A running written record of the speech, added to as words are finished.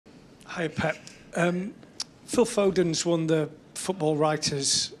Hi, Pep. Phil Foden's won the Football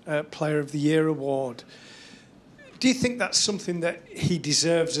Writers' Player of the Year award. Do you think that's something that he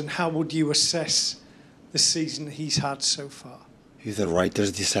deserves, and how would you assess the season he's had so far? If the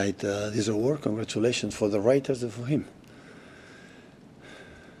writers decide this award, congratulations for the writers and for him.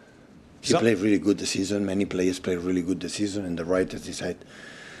 He played really good this season. Many players played really good this season, and the writers decide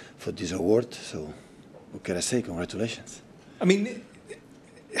for this award. So, what can I say? Congratulations. I mean,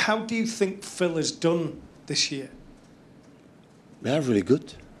 how do you think Phil has done this year? Yeah, really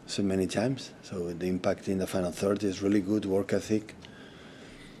good. So many times. So the impact in the final third is really good. Work ethic.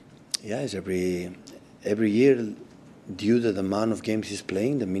 Yeah, it's every year, due to the amount of games he's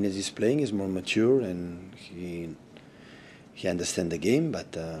playing, the minutes he's playing, is more mature, and he understands the game.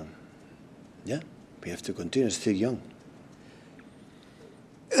 But yeah, we have to continue. Still young.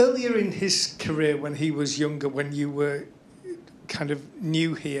 Earlier in his career, when he was younger, when you were kind of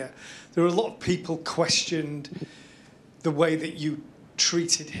new here, there were a lot of people questioned the way that you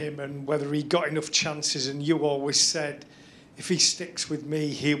treated him and whether he got enough chances, and you always said, if he sticks with me,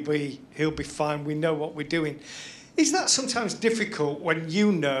 he'll be fine. We know what we're doing. Is that sometimes difficult when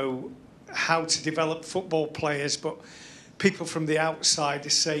you know how to develop football players, but people from the outside are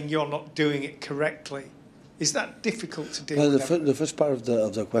saying you're not doing it correctly? Is that difficult to deal with? Well, the first part of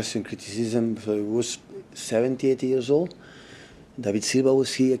the question, criticism, so he was 70, 80 years old. David Silva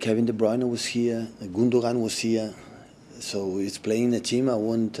was here, Kevin De Bruyne was here, Gundogan was here. So it's playing a team. I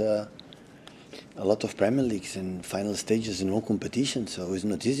want a lot of Premier Leagues and final stages in all competitions. So it's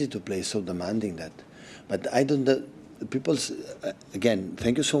not easy to play, so demanding that. But I don't. People's again.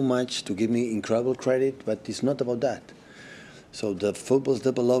 Thank you so much to give me incredible credit, but it's not about that. So the footballs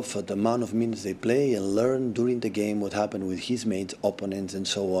develop for the amount of minutes they play and learn during the game what happened with his mates, opponents, and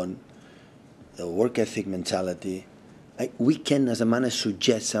so on. The work ethic mentality. We can, as a manager,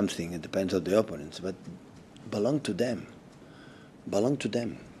 suggest something. It depends on the opponents, but belong to them. Belong to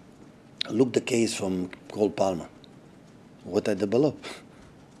them. Look the case from Cole Palmer. What I developed.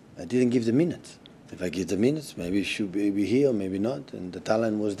 I didn't give the minutes. If I give the minutes, maybe it should be here, or maybe not. And the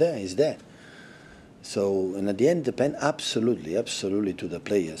talent was there, is there. So, and at the end, depend absolutely to the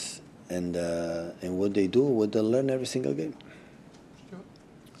players and what they do, what they learn every single game.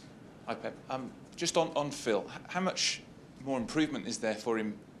 Hi, Pep. Just on Phil, how much more improvement is there for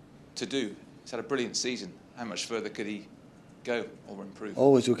him to do? He's had a brilliant season. How much further could he go or improve?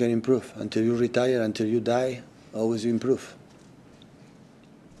 Always you can improve. Until you retire, until you die, always you improve.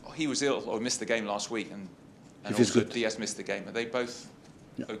 He was ill or missed the game last week, and also Diaz missed the game. Are they both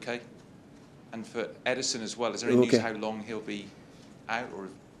okay? And for Edison as well, is there Okay. any news how long he'll be out? Or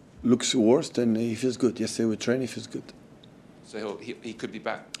Looks worse than he feels good. Yesterday we trained, he feels good. so he could be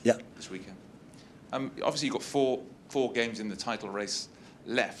back this weekend. Obviously, you've got four games in the title race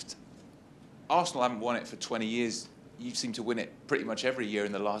left. Arsenal haven't won it for 20 years. You seem to win it pretty much every year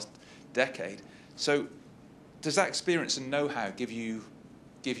in the last decade. So does that experience and know-how give you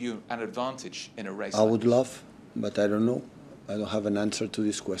an advantage in a race? I would love, but I don't know. I don't have an answer to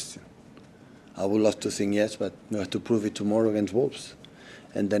this question. I would love to think yes, but we have to prove it tomorrow against Wolves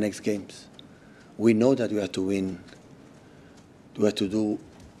and the next games. We know that we have to win. We have to do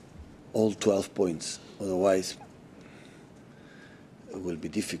all 12 points. Otherwise, it will be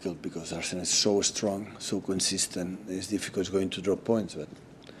difficult because Arsenal is so strong, so consistent. It's difficult going to drop points. But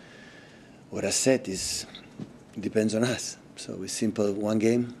what I said is, it depends on us. So it's simple, one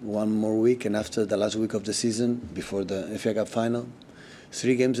game, one more week, and after the last week of the season, before the FA Cup final,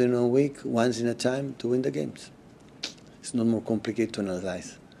 3 games in a week, once in a time to win the games. It's not more complicated to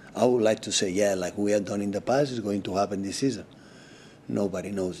analyze. I would like to say, yeah, like we have done in the past, it's going to happen this season.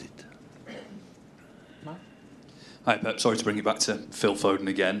 Nobody knows it. Hi, Pep. Sorry to bring you back to Phil Foden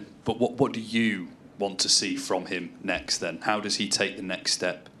again, but what do you want to see from him next then? How does he take the next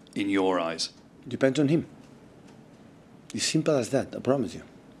step in your eyes? Depends on him. It's simple as that, I promise you.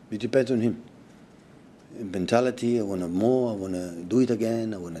 It depends on him. Mentality, I want to more, I want to do it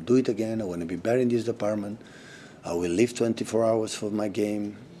again, I want to do it again, I want to be better in this department. I will live 24 hours for my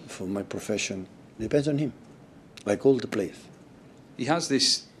game, for my profession. It depends on him, like all the players. He has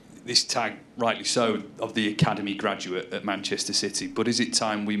this tag, rightly so, of the academy graduate at Manchester City, but is it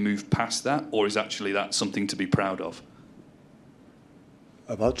time we move past that, or is actually that something to be proud of?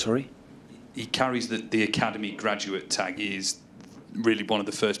 About, sorry? He carries the academy graduate tag. He is really one of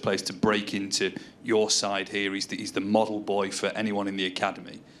the first players to break into your side here. He's the model boy for anyone in the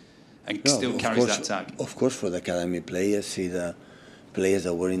academy, and still carries that tag. Of course, for the academy players, see the players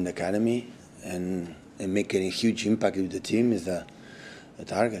that were in the academy and making a huge impact with the team is the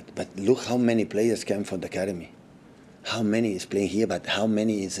target. But look how many players came from the academy. how many is playing here, but how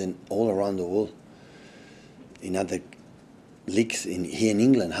many is in all around the world. In other leagues here in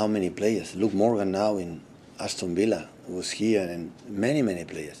England, how many players? Luke Morgan now in Aston Villa was here, and many, many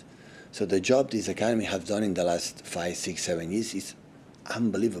players. So the job this academy have done in the last 5, 6, 7 years is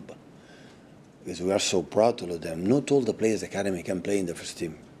unbelievable. Because we are so proud to of them. Not all the players the academy can play in the first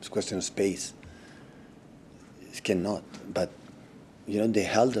team. It's a question of space. It cannot. But, you know, they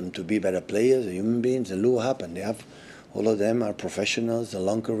held them to be better players, human beings, and look what happened. They have, all of them are professionals, the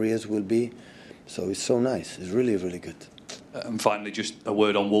long careers will be. So it's so nice. It's really, really good. And finally, just a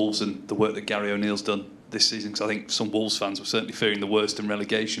word on Wolves and the work that Gary O'Neill's done this season, because I think some Wolves fans were certainly fearing the worst in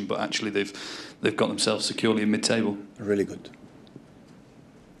relegation, but actually they've got themselves securely in mid-table. Really good.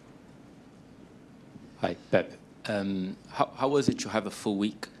 Hi, Pep. How was it to have a full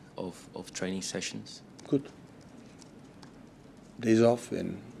week of training sessions? Good. Days off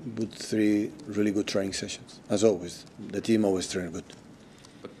and with 3 really good training sessions. As always, the team always train good.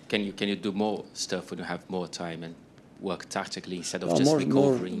 But can you do more stuff when you have more time and work tactically instead of just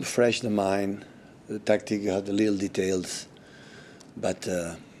recovering? More fresh the mind. The tactic had the little details, but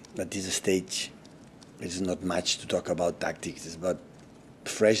at this stage, it's not much to talk about tactics. It's about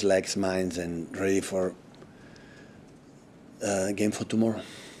fresh legs, minds, and ready for game for tomorrow.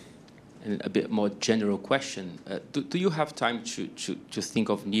 And a bit more general question: do you have time to think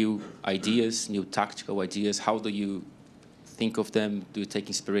of new ideas, new tactical ideas? How do you think of them? Do you take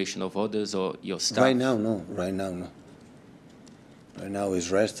inspiration of others or your staff? Right now, no. Right now is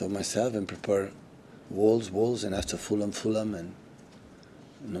rest of myself and prepare Wolves, and after Fulham, and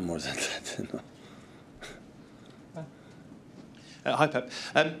no more than that. No. Hi, Pep.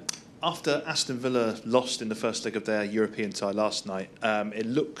 After Aston Villa lost in the first leg of their European tie last night, it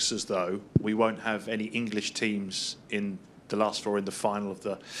looks as though we won't have any English teams in the last 4 in the final of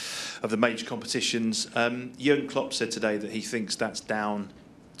the major competitions. Jurgen Klopp said today that he thinks that's down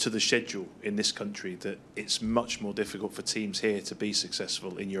to the schedule in this country, that it's much more difficult for teams here to be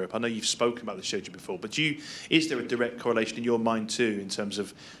successful in Europe. I know you've spoken about the schedule before, but is there a direct correlation in your mind too in terms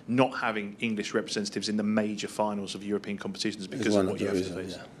of not having English representatives in the major finals of European competitions because of what you have to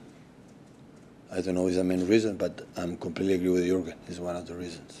face? Yeah. I don't know if it's the main reason, but I'm completely agree with Jurgen. It's one of the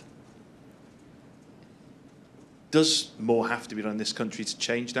reasons. Does more have to be done in this country to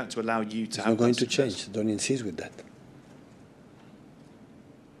change that, to allow you to have? It's not going to change. Don't insist with that.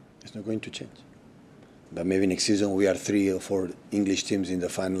 It's not going to change. But maybe next season we are 3 or 4 English teams in the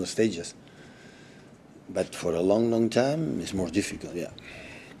final stages. But for a long, long time, it's more difficult, yeah.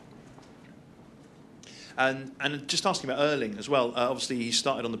 And just asking about Erling as well. Obviously, he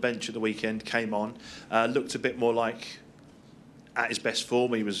started on the bench at the weekend, came on, looked a bit more like at his best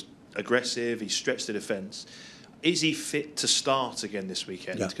form. He was aggressive, he stretched the defence. Is he fit to start again this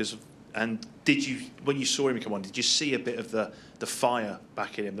weekend? Yeah. And did you, when you saw him come on, did you see a bit of the fire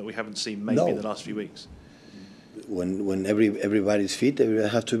back in him that we haven't seen maybe in the last few weeks? When everybody's fit, everybody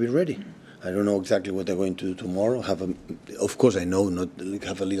have to be ready. I don't know exactly what they're going to do tomorrow. Of course, I know not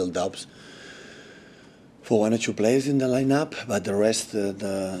have a little doubts for 1 or 2 players in the lineup, but the rest,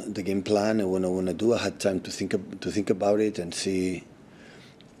 the game plan and what I want to do, I had time to think about it and see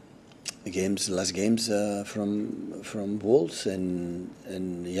the last games from Wolves,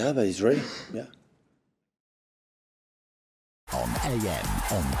 and yeah, but he's ready. Yeah. On AM,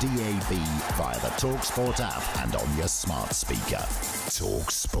 on DAB, via the talkSPORT app, and on your smart speaker.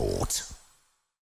 talkSPORT.